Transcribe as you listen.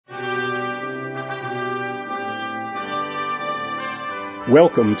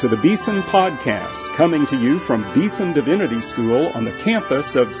Welcome to the Beeson Podcast, coming to you from Beeson Divinity School on the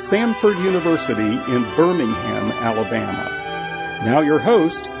campus of Samford University in Birmingham, Alabama. Now your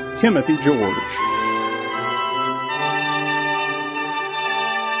host, Timothy George.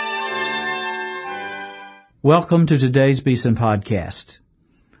 Welcome to today's Beeson Podcast.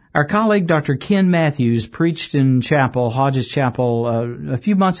 Our colleague, Dr. Ken Matthews, preached in Hodges Chapel, a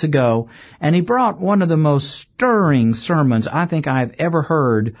few months ago, and he brought one of the most stirring sermons I think I've ever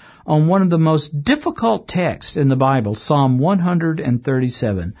heard on one of the most difficult texts in the Bible, Psalm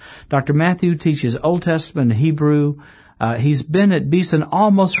 137. Dr. Matthew teaches Old Testament and Hebrew. He's been at Beeson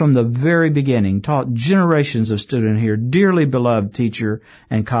almost from the very beginning, taught generations of students here, dearly beloved teacher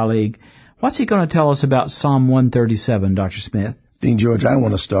and colleague. What's he going to tell us about Psalm 137, Dr. Smith? Dean George, I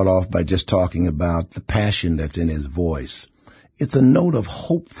want to start off by just talking about the passion that's in his voice. It's a note of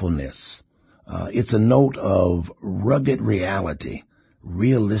hopefulness. It's a note of rugged reality,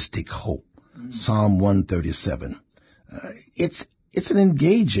 realistic hope. Psalm 137. It's an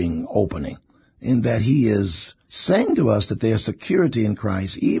engaging opening in that he is saying to us that there's security in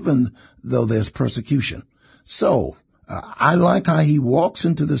Christ even though there's persecution. So, I like how he walks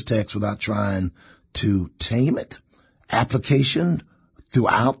into this text without trying to tame it. Application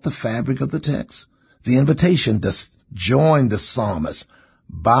throughout the fabric of the text. The invitation to join the psalmist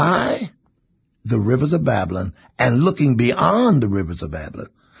by the rivers of Babylon and looking beyond the rivers of Babylon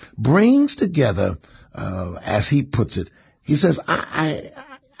brings together, as he puts it, he says, I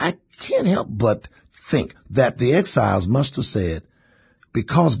can't help but think that the exiles must have said,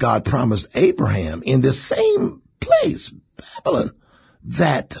 because God promised Abraham in this same place, Babylon,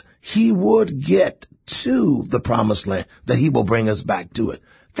 that he would get to the promised land, that he will bring us back to it.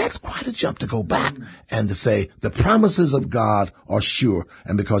 That's quite a jump to go back and to say the promises of God are sure.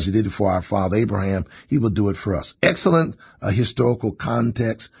 And because he did it for our father Abraham, he will do it for us. Excellent historical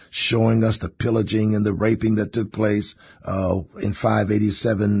context showing us the pillaging and the raping that took place in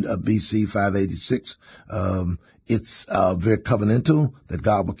 587 BC, 586. It's very covenantal that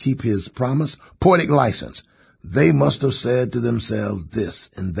God will keep his promise. Poetic license. They must have said to themselves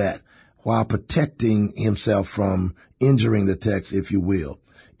this and that, while protecting himself from injuring the text, if you will.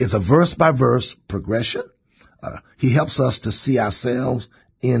 It's a verse-by-verse progression. He helps us to see ourselves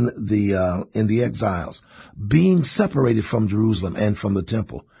in the exiles, being separated from Jerusalem and from the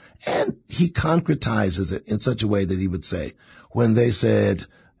temple. And he concretizes it in such a way that he would say, when they said,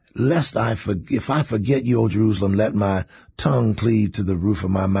 if I forget you, O Jerusalem, let my tongue cleave to the roof of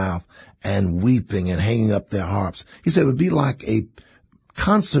my mouth, and weeping and hanging up their harps. He said it would be like a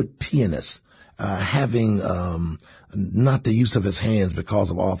concert pianist having not the use of his hands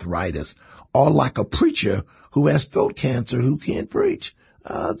because of arthritis, or like a preacher who has throat cancer who can't preach.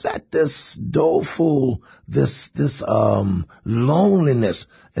 That this doleful, this loneliness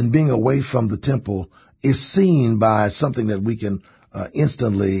and being away from the temple is seen by something that we can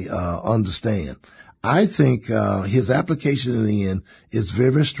instantly understand. I think his application in the end is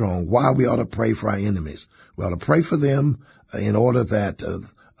very, very strong. Why we ought to pray for our enemies. We ought to pray for them in order that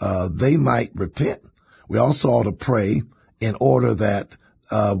they might repent. We also ought to pray in order that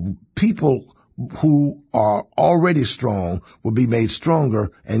people who are already strong will be made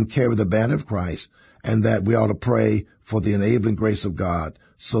stronger and carry the banner of Christ, and that we ought to pray for the enabling grace of God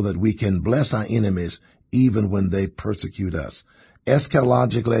so that we can bless our enemies even when they persecute us.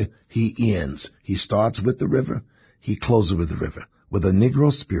 Eschatologically, he ends. He starts with the river. He closes with the river, with a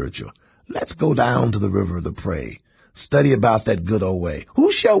Negro spiritual. Let's go down to the river to pray. Study about that good old way.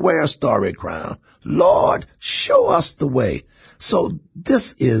 Who shall wear a starry crown? Lord, show us the way. So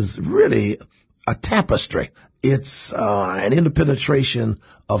this is really a tapestry. It's an interpenetration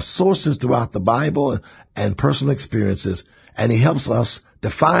of sources throughout the Bible and personal experiences, and he helps us to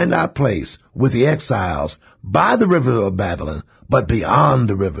find our place with the exiles by the river of Babylon, but beyond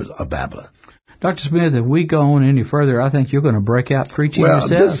the rivers of Babylon. Dr. Smith, if we go on any further, I think you're going to break out preaching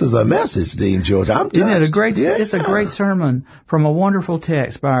yourself. Well, this is a message, Dean George. I'm touched. Isn't it a great? Yeah. It's a great sermon from a wonderful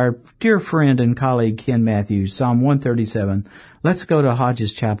text by our dear friend and colleague Ken Matthews, Psalm 137. Let's go to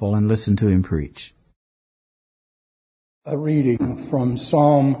Hodges Chapel and listen to him preach. A reading from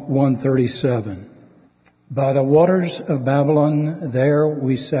Psalm 137. By the waters of Babylon, there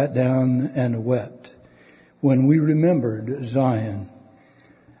we sat down and wept when we remembered Zion.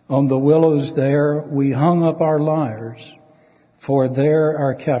 On the willows there we hung up our lyres, for there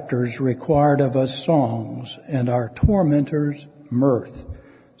our captors required of us songs and our tormentors mirth,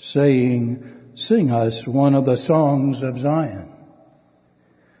 saying, sing us one of the songs of Zion.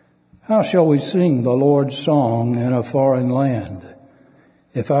 How shall we sing the Lord's song in a foreign land?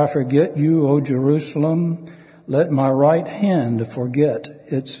 If I forget you, O Jerusalem, Let my right hand forget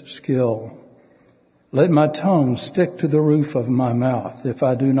its skill. Let my tongue stick to the roof of my mouth if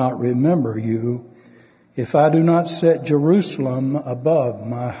I do not remember you, if I do not set Jerusalem above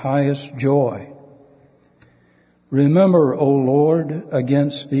my highest joy. Remember, O Lord,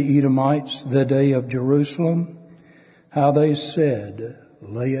 against the Edomites the day of Jerusalem, how they said,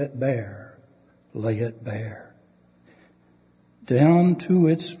 lay it bare, lay it bare, down to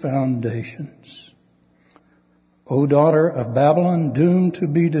its foundations. O daughter of Babylon, doomed to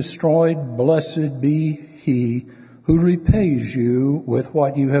be destroyed, blessed be he who repays you with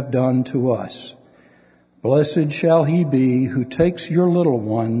what you have done to us. Blessed shall he be who takes your little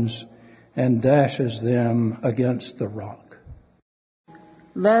ones and dashes them against the rock.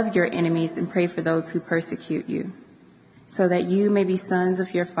 Love your enemies and pray for those who persecute you, so that you may be sons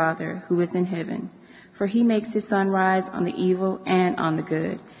of your Father who is in heaven. For he makes his sun rise on the evil and on the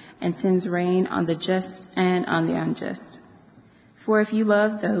good, and sends rain on the just and on the unjust. For if you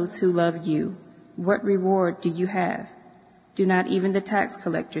love those who love you, what reward do you have? Do not even the tax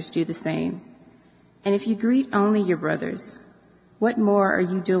collectors do the same? And if you greet only your brothers, what more are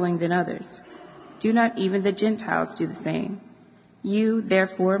you doing than others? Do not even the Gentiles do the same? You,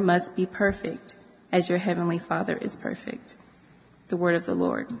 therefore, must be perfect, as your heavenly Father is perfect. The word of the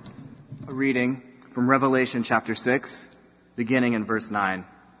Lord. A reading from Revelation chapter 6, beginning in verse 9.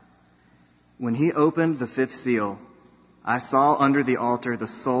 When he opened the fifth seal, I saw under the altar the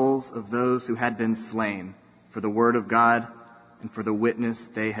souls of those who had been slain for the word of God and for the witness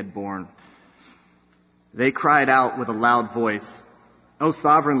they had borne. They cried out with a loud voice, O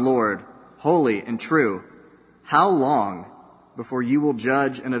sovereign Lord, holy and true, how long before you will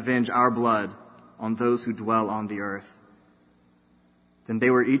judge and avenge our blood on those who dwell on the earth? Then they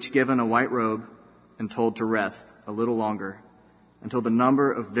were each given a white robe and told to rest a little longer until the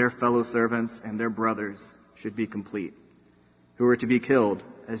number of their fellow servants and their brothers should be complete, who were to be killed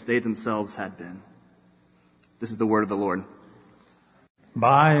as they themselves had been. This is the word of the Lord.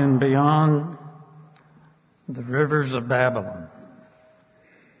 By and beyond the rivers of Babylon.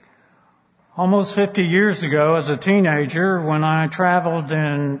 Almost 50 years ago, as a teenager, when I traveled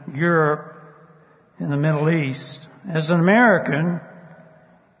in Europe, in the Middle East, as an American,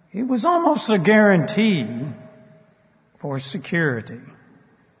 it was almost a guarantee for security.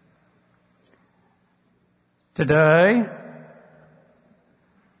 Today,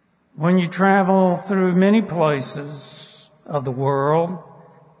 when you travel through many places of the world,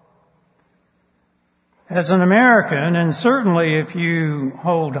 as an American, and certainly if you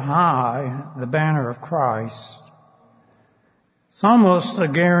hold high the banner of Christ, it's almost a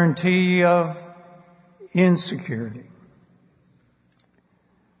guarantee of insecurity.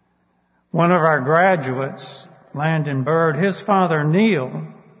 One of our graduates, Landon Bird, his father,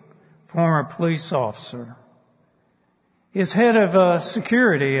 Neil, former police officer, is head of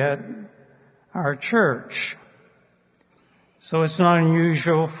security at our church. So it's not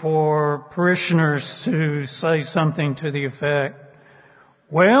unusual for parishioners to say something to the effect,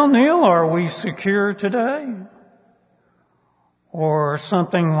 well, Neil, are we secure today? Or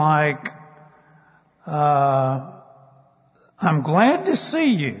something like, I'm glad to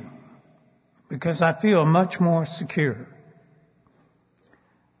see you because I feel much more secure.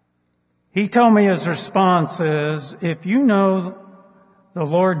 He told me his response is, if you know the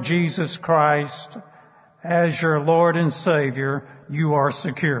Lord Jesus Christ as your Lord and Savior, you are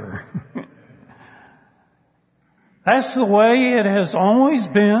secure. That's the way it has always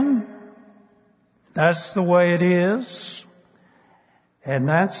been. That's the way it is. And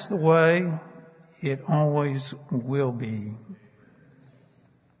that's the way it always will be.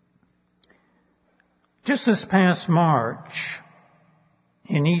 Just this past March,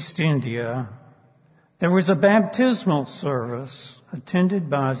 in East India, there was a baptismal service attended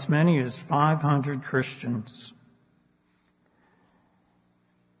by as many as 500 Christians.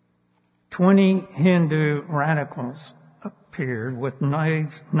 20 Hindu radicals appeared with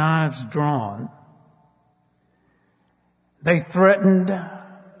knives drawn. They threatened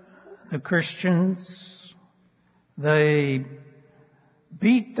the Christians. They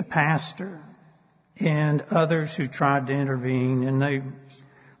beat the pastor and others who tried to intervene, and they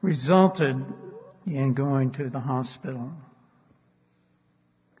resulted in going to the hospital.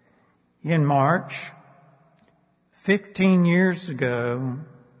 In March, 15 years ago,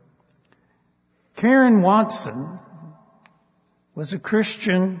 Karen Watson was a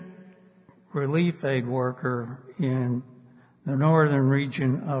Christian relief aid worker in the northern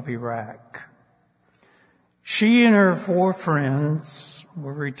region of Iraq. She and her 4 friends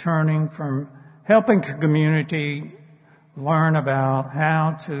were returning from helping the community learn about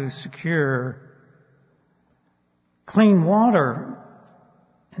how to secure clean water.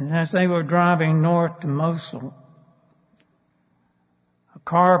 And as they were driving north to Mosul, a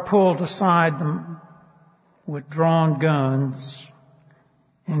car pulled aside them with drawn guns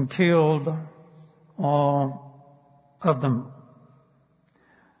and killed all of them.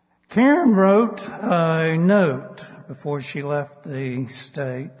 Karen wrote a note before she left the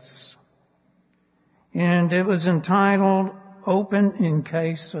States, and it was entitled, "Open in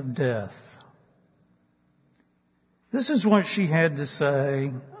Case of Death." This is what she had to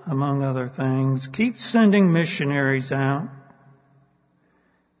say, among other things. Keep sending missionaries out.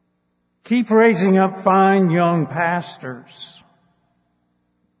 Keep raising up fine young pastors.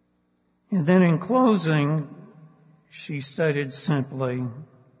 And then in closing, she stated simply,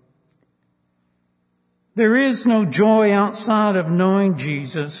 there is no joy outside of knowing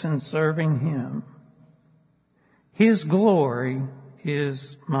Jesus and serving Him. His glory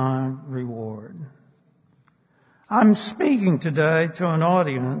is my reward. I'm speaking today to an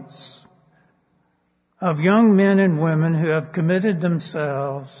audience of young men and women who have committed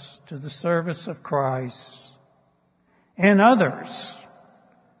themselves to the service of Christ, and others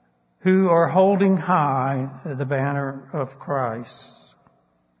who are holding high the banner of Christ.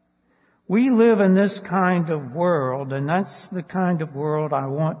 We live in this kind of world, and that's the kind of world I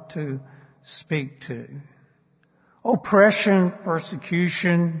want to speak to. Oppression,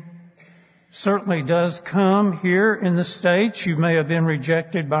 persecution certainly does come here in the States. You may have been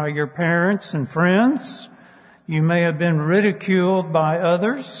rejected by your parents and friends. You may have been ridiculed by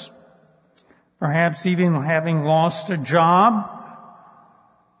others, perhaps even having lost a job,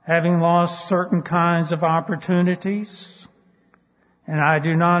 having lost certain kinds of opportunities. And I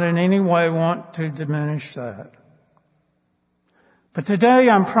do not in any way want to diminish that. But today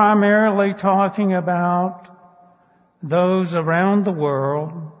I'm primarily talking about those around the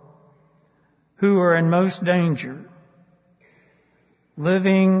world who are in most danger,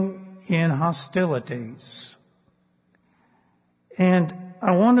 living in hostilities. And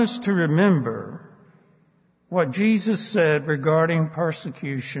I want us to remember what Jesus said regarding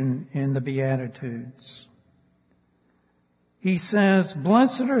persecution in the Beatitudes. He says,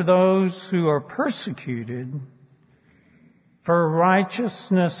 "Blessed are those who are persecuted for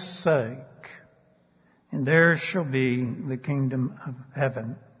righteousness' sake, and theirs shall be the kingdom of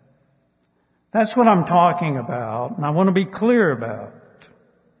heaven." That's what I'm talking about, and I want to be clear about it.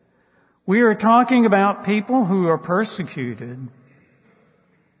 We are talking about people who are persecuted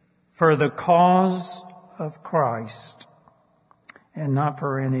for the cause of Christ and not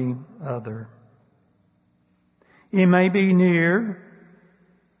for any other. It may be near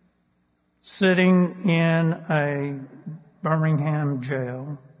sitting in a Birmingham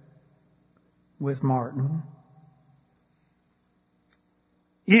jail with Martin.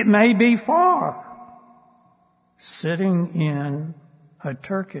 It may be far, sitting in a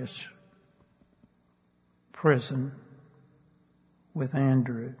Turkish prison with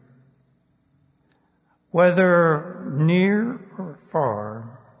Andrew. Whether near or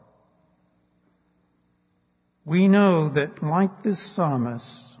far, we know that like this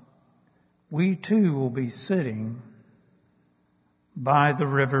psalmist, we too will be sitting by the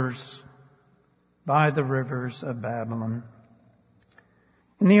rivers of Babylon.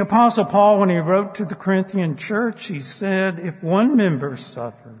 And the Apostle Paul, when he wrote to the Corinthian church, he said, if one member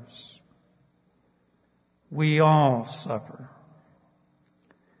suffers, we all suffer.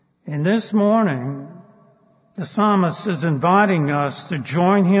 And this morning, the psalmist is inviting us to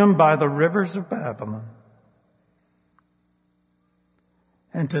join him by the rivers of Babylon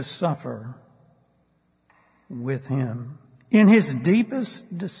and to suffer with him in his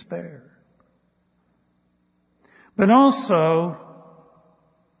deepest despair. But also,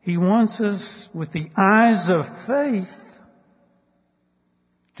 he wants us with the eyes of faith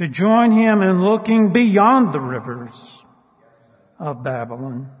to join him in looking beyond the rivers of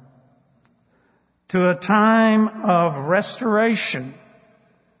Babylon to a time of restoration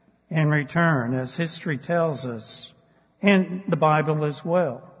and return, as history tells us, and the Bible as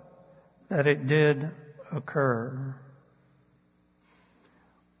well, that it did occur.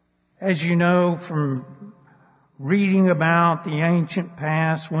 As you know from reading about the ancient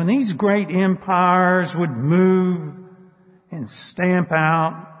past, when these great empires would move and stamp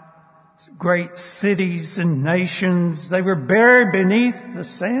out great cities and nations, they were buried beneath the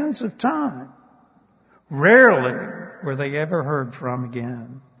sands of time. Rarely were they ever heard from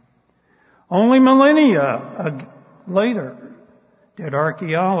again. Only millennia later did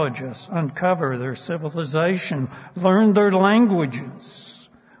archaeologists uncover their civilization, learn their languages,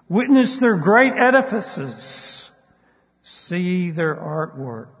 witness their great edifices, see their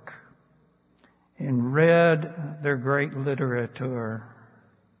artwork. and read their great literature.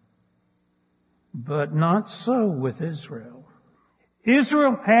 But not so with Israel.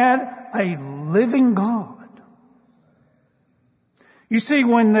 Israel had a living God. You see,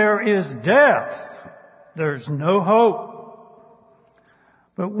 when there is death, there's no hope.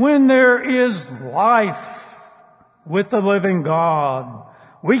 But when there is life with the living God,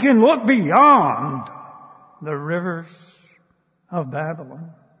 we can look beyond the rivers of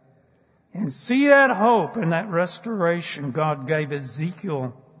Babylon and see that hope and that restoration God gave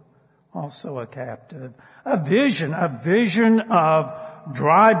Ezekiel, also a captive, a vision of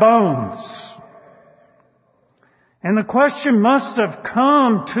dry bones. And the question must have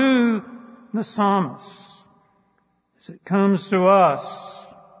come to the psalmist as it comes to us.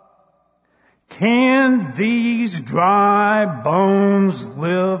 Can these dry bones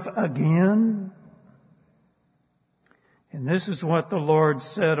live again? And this is what the Lord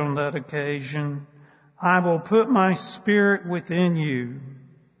said on that occasion. I will put my spirit within you,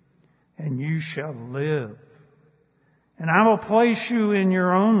 and you shall live. And I will place you in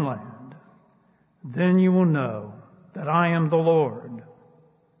your own land. Then you will know that I am the Lord.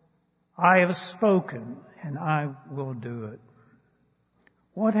 I have spoken, and I will do it.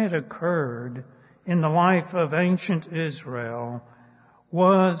 What had occurred in the life of ancient Israel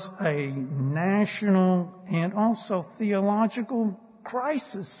was a national and also theological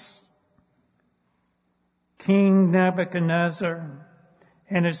crisis. King Nebuchadnezzar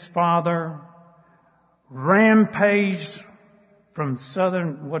and his father rampaged from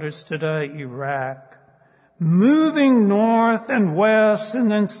southern, what is today Iraq, moving north and west and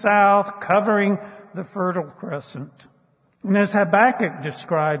then south, covering the Fertile Crescent. And as Habakkuk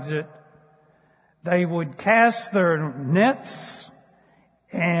describes it, they would cast their nets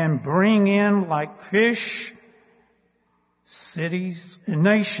and bring in like fish cities and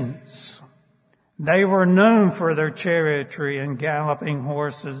nations. They were known for their chariotry and galloping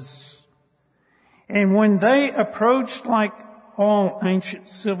horses. And when they approached, like all ancient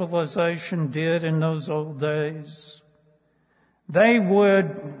civilization did in those old days, they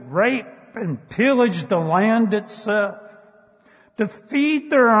would rape and pillage the land itself to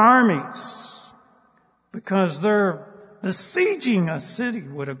feed their armies, because the sieging a city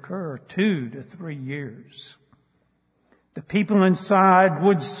would occur 2 to 3 years. The people inside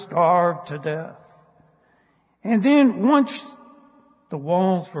would starve to death. And then once the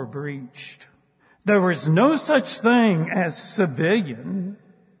walls were breached, there was no such thing as civilian.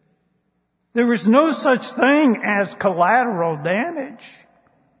 There was no such thing as collateral damage.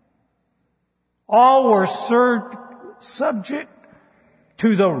 All were subject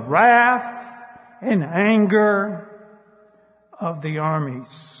to the wrath and anger of the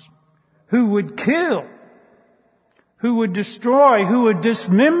armies, who would kill, who would destroy, who would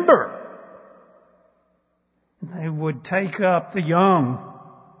dismember. They would take up the young,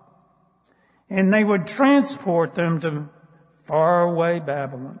 and they would transport them to faraway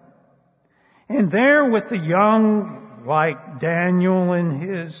Babylon. And there with the young, like Daniel and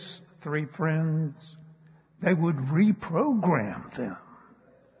his 3 friends, they would reprogram them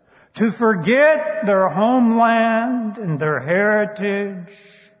to forget their homeland and their heritage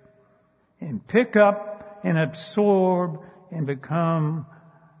and pick up and absorb and become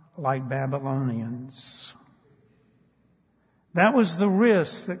like Babylonians. That was the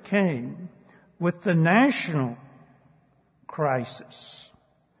risk that came with the national crisis.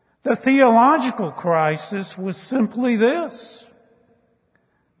 The theological crisis was simply this.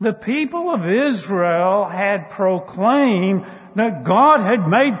 The people of Israel had proclaimed that God had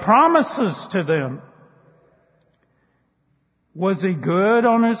made promises to them. Was He good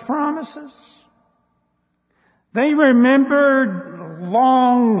on His promises? They remembered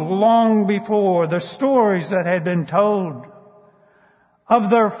long before the stories that had been told of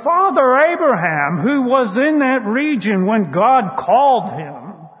their father Abraham, who was in that region when God called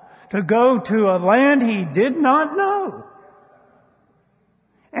him to go to a land he did not know,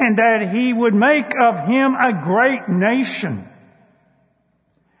 and that He would make of him a great nation,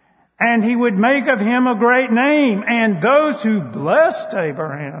 and He would make of him a great name, and those who blessed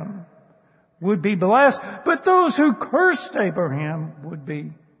Abraham would be blessed, but those who cursed Abraham would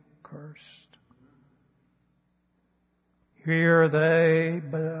be cursed. Here they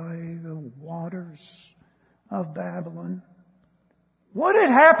by the waters of Babylon. What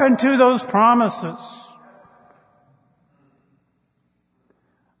had happened to those promises?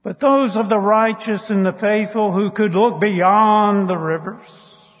 But those of the righteous and the faithful who could look beyond the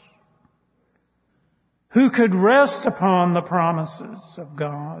rivers, who could rest upon the promises of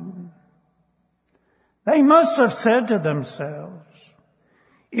God, they must have said to themselves,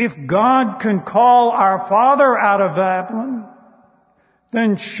 If God can call our father out of Babylon,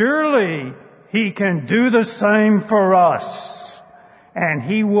 then surely he can do the same for us, and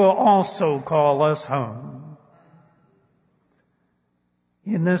he will also call us home.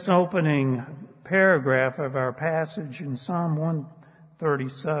 In this opening paragraph of our passage in Psalm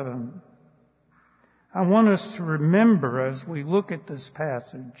 137, I want us to remember as we look at this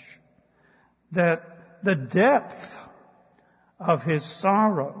passage that the depth of his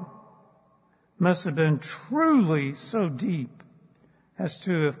sorrow must have been truly so deep as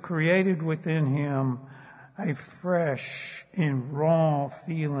to have created within him a fresh and raw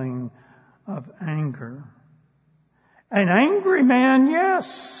feeling of anger. An angry man,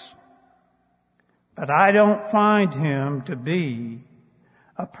 yes, but I don't find him to be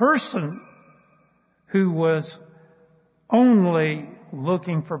a person who was only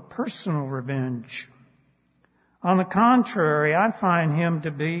looking for personal revenge. On the contrary, I find him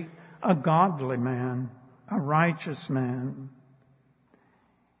to be a godly man, a righteous man.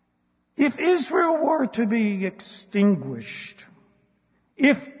 If Israel were to be extinguished,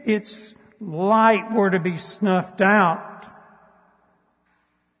 if its light were to be snuffed out,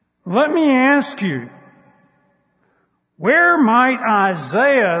 let me ask you, where might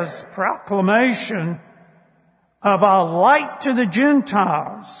Isaiah's proclamation of a light to the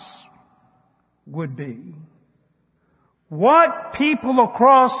Gentiles would be? What people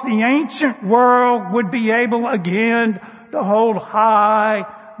across the ancient world would be able again to hold high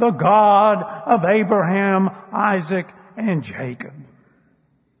the God of Abraham, Isaac, and Jacob?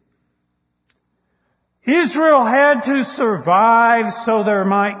 Israel had to survive so there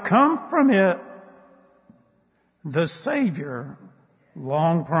might come from it the Savior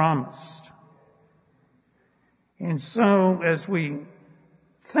long promised. And so as we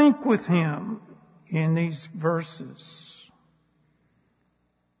think with him in these verses,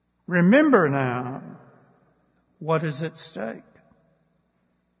 remember now what is at stake.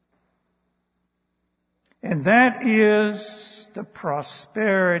 And that is the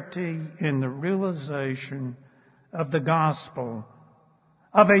prosperity and the realization of the gospel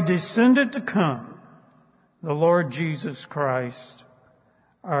of a descendant to come, the Lord Jesus Christ,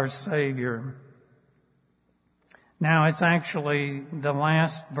 our Savior. Now, it's actually the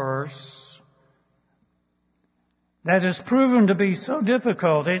last verse that has proven to be so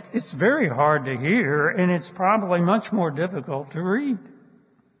difficult. It's very hard to hear, and it's probably much more difficult to read,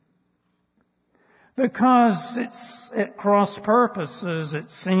 because it's at cross purposes,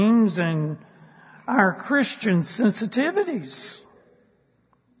 it seems, in our Christian sensitivities.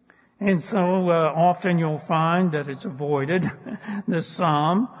 And so often you'll find that it's avoided, this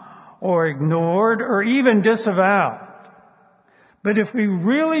psalm, or ignored, or even disavowed. But if we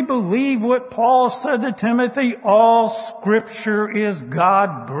really believe what Paul said to Timothy, all Scripture is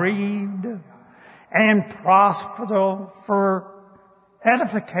God-breathed and profitable for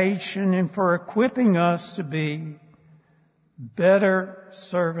edification and for equipping us to be better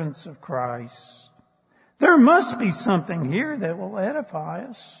servants of Christ, there must be something here that will edify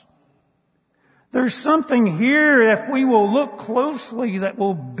us. There's something here, if we will look closely, that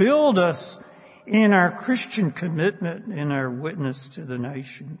will build us in our Christian commitment and our witness to the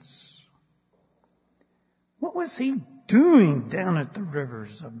nations. What was he doing down at the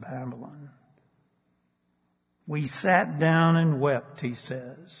rivers of Babylon? We sat down and wept, he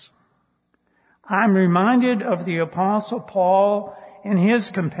says. I'm reminded of the Apostle Paul and his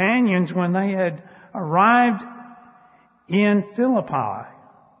companions when they had arrived in Philippi.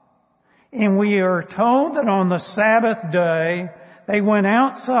 And we are told that on the Sabbath day, they went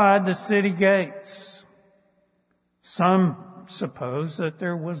outside the city gates. Some suppose that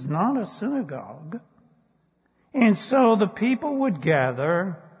there was not a synagogue. And so the people would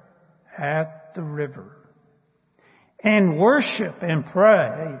gather at the river and worship and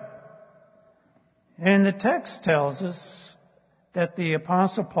pray. And the text tells us that the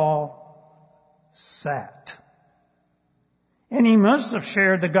Apostle Paul sat. And he must have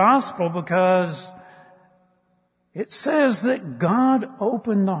shared the gospel, because it says that God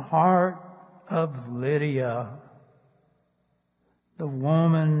opened the heart of Lydia, the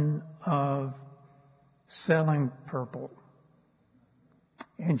woman of selling purple,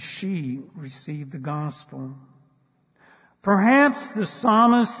 and she received the gospel. Perhaps the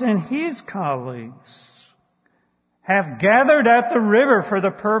psalmist and his colleagues have gathered at the river for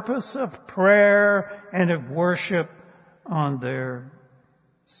the purpose of prayer and of worship on their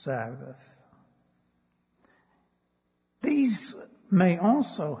Sabbath. These may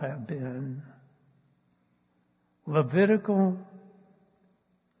also have been Levitical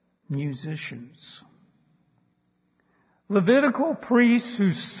musicians. Levitical priests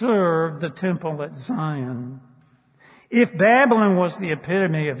who served the temple at Zion. If Babylon was the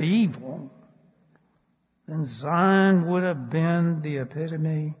epitome of evil, then Zion would have been the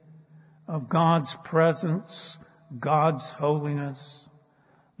epitome of God's presence, God's holiness,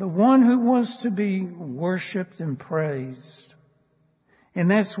 the one who was to be worshiped and praised. And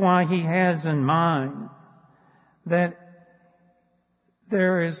that's why he has in mind that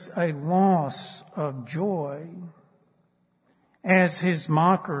there is a loss of joy as his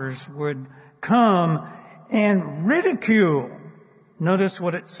mockers would come and ridicule. Notice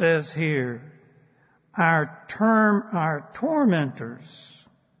what it says here. Our tormentors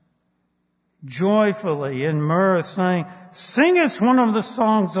joyfully in mirth saying, sing us one of the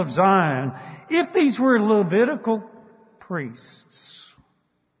songs of Zion. If these were Levitical priests,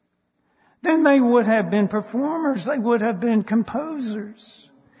 then they would have been performers. They would have been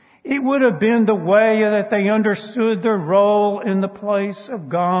composers. It would have been the way that they understood their role in the place of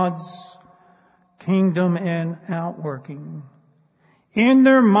God's kingdom and outworking. In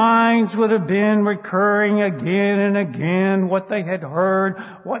their minds would have been recurring again and again what they had heard,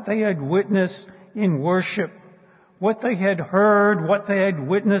 what they had witnessed in worship, what they had heard, what they had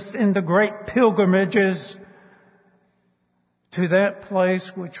witnessed in the great pilgrimages to that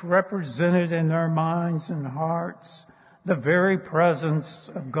place which represented in their minds and hearts the very presence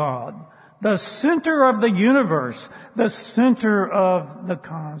of God, the center of the universe, the center of the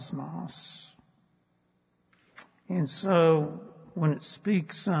cosmos. And so when it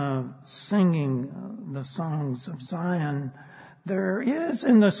speaks of singing the songs of Zion, there is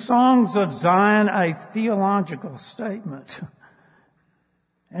in the songs of Zion a theological statement.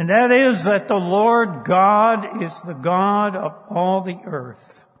 And that is that the Lord God is the God of all the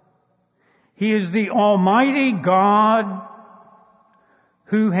earth. He is the Almighty God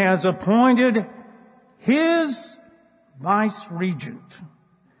who has appointed his vice-regent,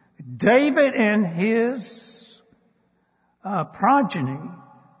 David and his progeny,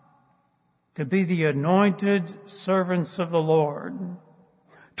 to be the anointed servants of the Lord,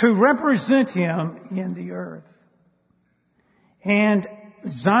 to represent him in the earth. And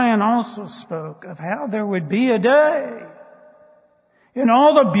Zion also spoke of how there would be a day in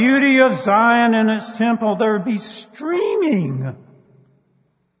all the beauty of Zion and its temple, there would be streaming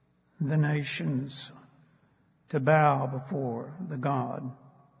the nations to bow before the God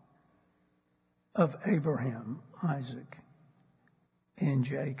of Abraham, Isaac, and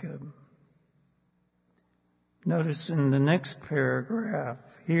Jacob. Notice in the next paragraph,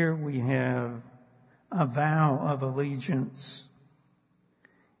 here we have a vow of allegiance.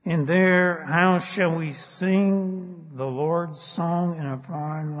 And there, how shall we sing the Lord's song in a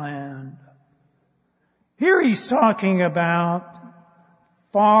foreign land? Here he's talking about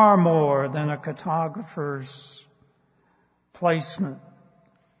far more than a cartographer's placement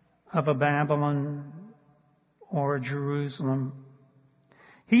of a Babylon or a Jerusalem.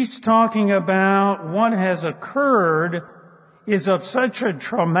 He's talking about what has occurred is of such a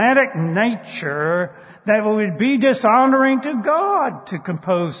traumatic nature that it would be dishonoring to God to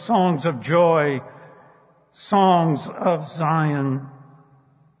compose songs of joy, songs of Zion.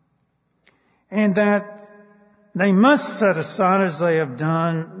 And that they must set aside, as they have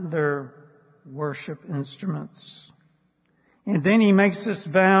done, their worship instruments. And then he makes this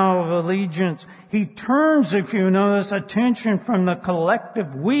vow of allegiance. He turns, if you notice, attention from the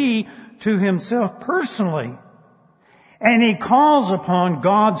collective we to himself personally. And he calls upon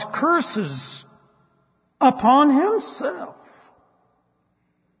God's curses upon himself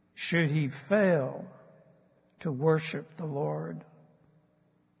should he fail to worship the Lord.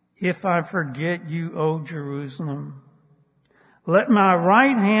 If I forget you, O Jerusalem, let my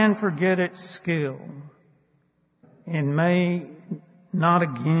right hand forget its skill, and may not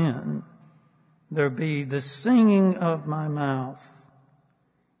again there be the singing of my mouth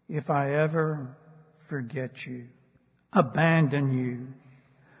if I ever forget you, abandon you,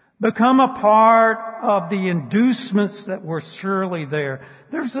 become a part of the inducements that were surely there.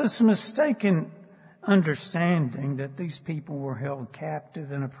 There's this mistaken understanding that these people were held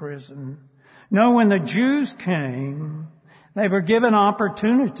captive in a prison. No, when the Jews came, they were given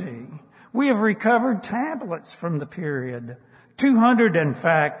opportunity. We have recovered tablets from the period, 200 in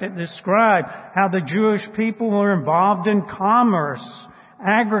fact, that describe how the Jewish people were involved in commerce,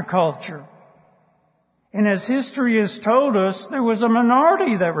 agriculture. And as history has told us, there was a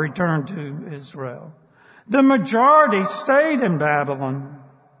minority that returned to Israel. The majority stayed in Babylon,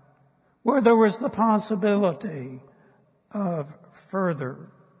 where there was the possibility of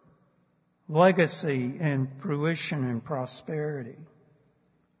further legacy and fruition and prosperity.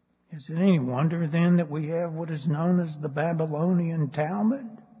 Is it any wonder then that we have what is known as the Babylonian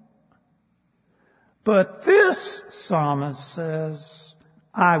Talmud? But this psalmist says,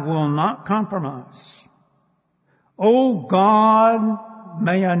 I will not compromise. Oh God,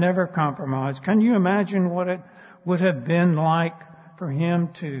 may I never compromise. Can you imagine what it would have been like for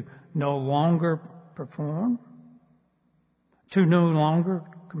him to no longer perform? To no longer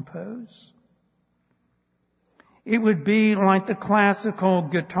compose? It would be like the classical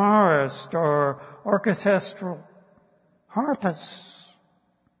guitarist or orchestral harpist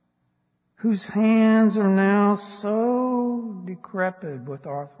whose hands are now so decrepit with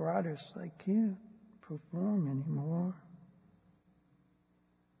arthritis they can't perform anymore.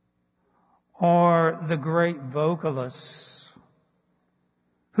 Or the great vocalist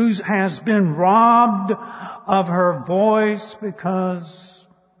who has been robbed of her voice because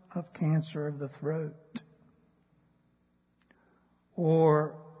of cancer of the throat.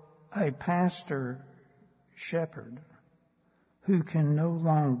 Or a pastor shepherd who can no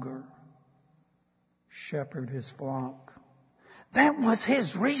longer shepherd his flock. That was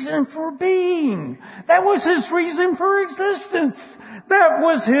his reason for being. That was his reason for existence. That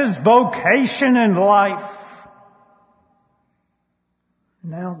was his vocation in life.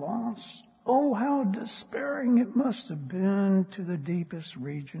 Now lost. Oh, how despairing it must have been to the deepest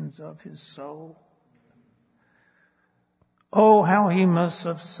regions of his soul. Oh, how he must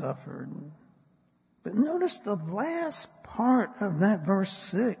have suffered. But notice the last part of that verse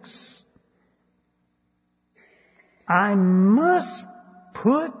 6. I must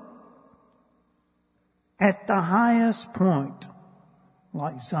put at the highest point,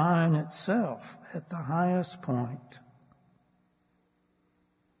 like Zion itself, at the highest point,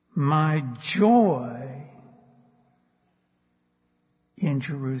 my joy in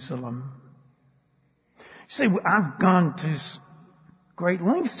Jerusalem. See, I've gone to great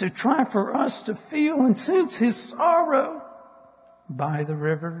lengths to try for us to feel and sense his sorrow by the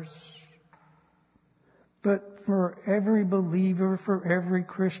rivers. But for every believer, for every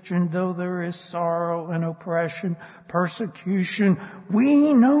Christian, though there is sorrow and oppression, persecution,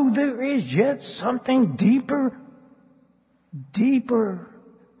 we know there is yet something deeper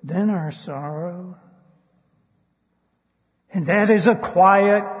than our sorrow. And that is a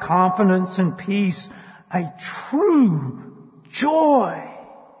quiet confidence and peace, a true joy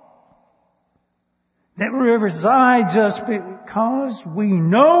that resides us because we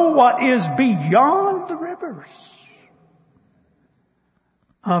know what is beyond the rivers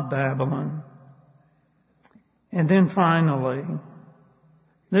of Babylon. And then finally,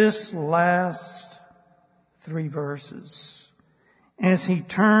 this last 3 verses, as he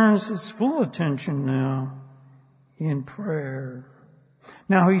turns his full attention now in prayer.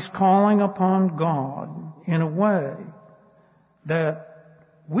 Now he's calling upon God in a way that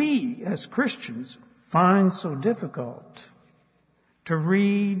we as Christians find so difficult to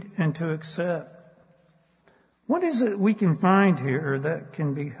read and to accept. What is it we can find here that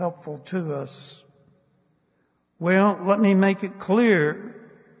can be helpful to us? Well, let me make it clear,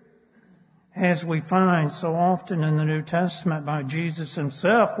 as we find so often in the New Testament by Jesus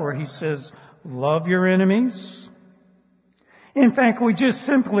himself, where he says, love your enemies. In fact, we just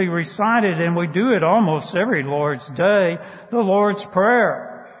simply recited, and we do it almost every Lord's Day, the Lord's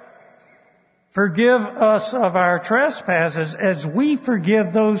Prayer. Forgive us of our trespasses as we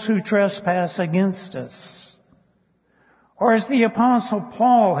forgive those who trespass against us. Or as the Apostle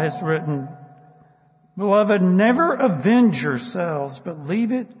Paul has written, beloved, never avenge yourselves, but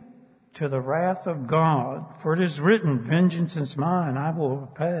leave it to the wrath of God. For it is written, vengeance is mine, I will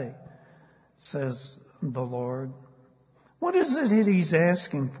repay, says the Lord. What is it that he's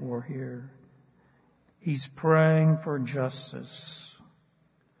asking for here? He's praying for justice,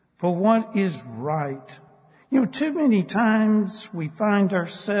 for what is right. You know, too many times we find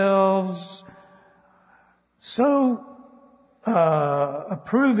ourselves so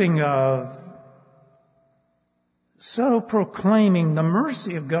approving of, so proclaiming the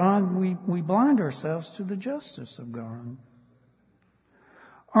mercy of God, we blind ourselves to the justice of God.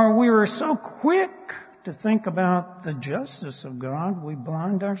 Or we are so quick to think about the justice of God, we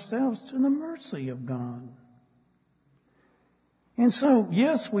blind ourselves to the mercy of God. And so,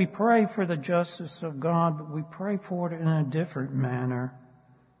 yes, we pray for the justice of God, but we pray for it in a different manner,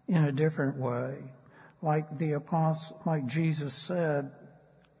 in a different way. Like the apostle, like Jesus said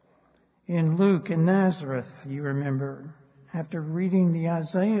in Luke in Nazareth, you remember, after reading the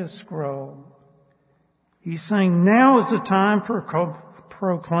Isaiah scroll, he's saying, now is the time for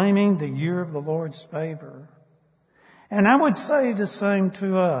proclaiming the year of the Lord's favor. And I would say the same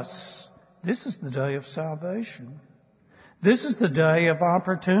to us. This is the day of salvation. This is the day of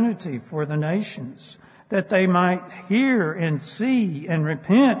opportunity for the nations, that they might hear and see and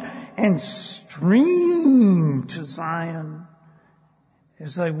repent and stream to Zion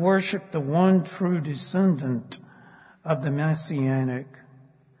as they worship the one true descendant of the Messianic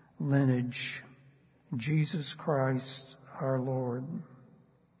lineage, Jesus Christ our Lord.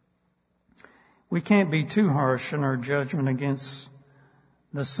 We can't be too harsh in our judgment against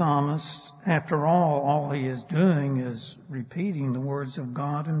the psalmist. After all he is doing is repeating the words of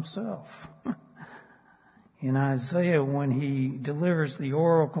God himself. In Isaiah, when he delivers the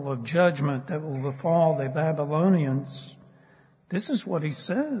oracle of judgment that will befall the Babylonians, this is what he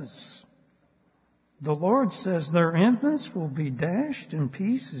says. The Lord says their infants will be dashed in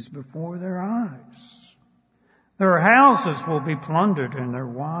pieces before their eyes. Their houses will be plundered and their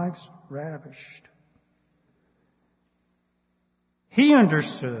wives ravished. He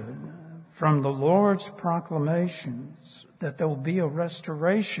understood from the Lord's proclamations that there will be a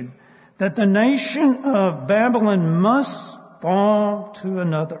restoration, that the nation of Babylon must fall to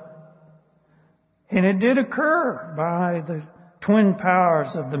another. And it did occur by the twin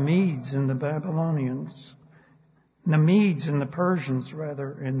powers of the Medes and the Babylonians, the Medes and the Persians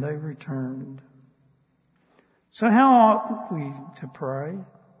rather, and they returned. So how ought we to pray?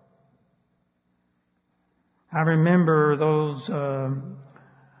 I remember those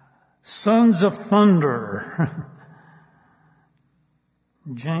sons of thunder,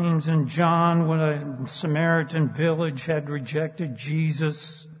 James and John, when a Samaritan village had rejected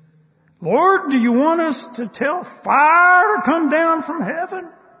Jesus. Lord, do you want us to tell fire to come down from heaven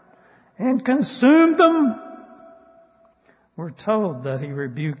and consume them? We're told that he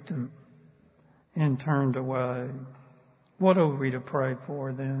rebuked them and turned away. What are we to pray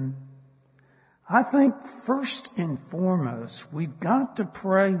for then? I think first and foremost, we've got to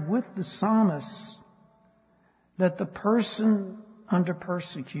pray with the psalmist that the person under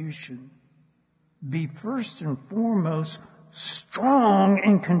persecution be first and foremost strong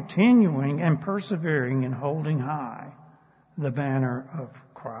in continuing and persevering in holding high the banner of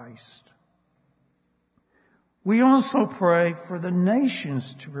Christ. We also pray for the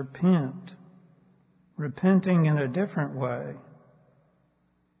nations to repent, repenting in a different way.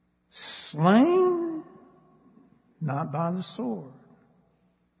 Slain, not by the sword.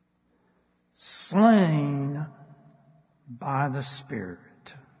 Slain by the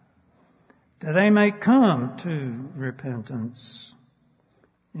Spirit, that they may come to repentance.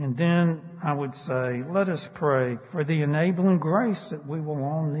 And then I would say, let us pray for the enabling grace that we will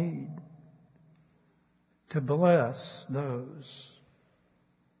all need to bless those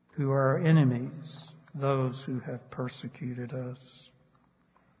who are our enemies, those who have persecuted us.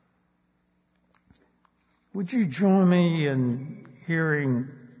 Would you join me in hearing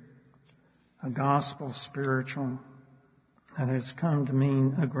a gospel spiritual that has come to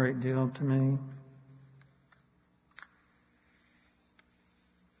mean a great deal to me?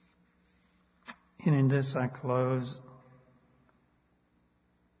 And in this I close.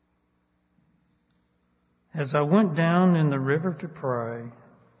 As I went down in the river to pray,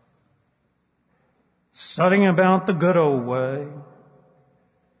 studying about the good old way,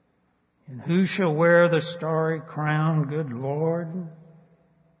 and who shall wear the starry crown, good Lord,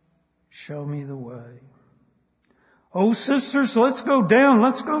 show me the way. Oh, sisters, let's go down,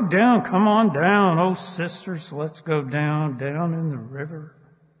 come on down. Oh, sisters, let's go down in the river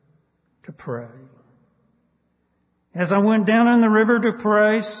to pray. As I went down in the river to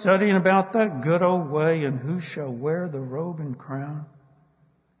pray, studying about that good old way, and who shall wear the robe and crown,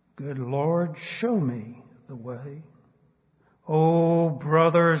 good Lord, show me the way. Oh,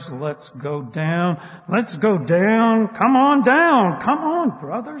 brothers, let's go down, come on,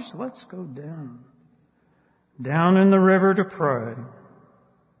 brothers, let's go down in the river to pray.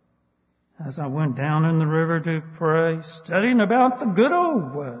 As I went down in the river to pray, studying about the good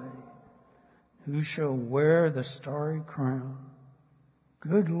old way, who shall wear the starry crown?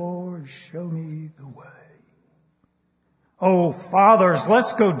 Good Lord, show me the way. Oh, fathers,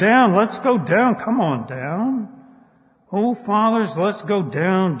 let's go down, come on down. Oh, fathers, let's go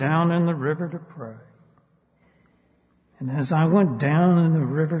down in the river to pray. And as I went down in the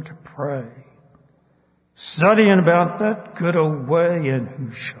river to pray, studying about that good old way, and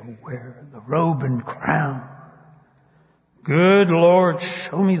who shall wear the robe and crown, good Lord,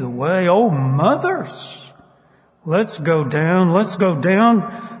 show me the way. Oh, mothers, let's go down.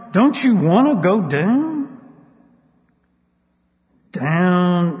 Don't you want to go down?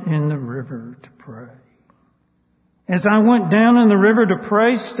 Down in the river to pray. As I went down in the river to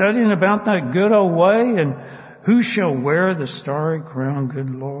pray, studying about that good old way, and who shall wear the starry crown, good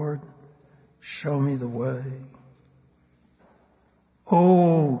Lord, show me the way.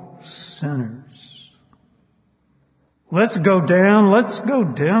 Oh, sinners. Let's go down,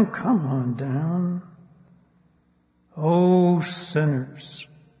 come on down. Oh, sinners.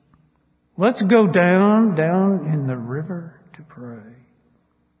 Let's go down in the river to pray.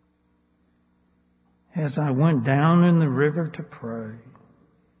 As I went down in the river to pray,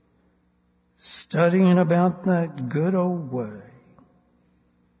 studying about that good old way,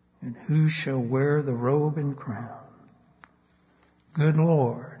 and who shall wear the robe and crown? Good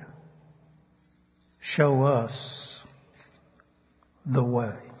Lord, show us the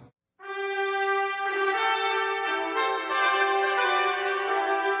way.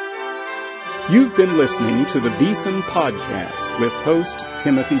 You've been listening to the Beeson Podcast with host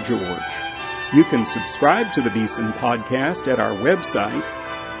Timothy George. You can subscribe to the Beeson Podcast at our website,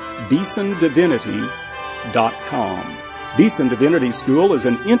 BeesonDivinity.com. Beeson Divinity School is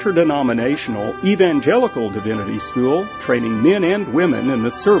an interdenominational evangelical divinity school training men and women in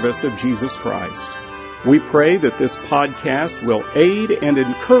the service of Jesus Christ. We pray that this podcast will aid and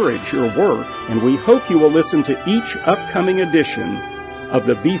encourage your work, and we hope you will listen to each upcoming edition of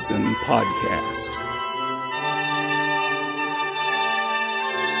the Beeson Podcast.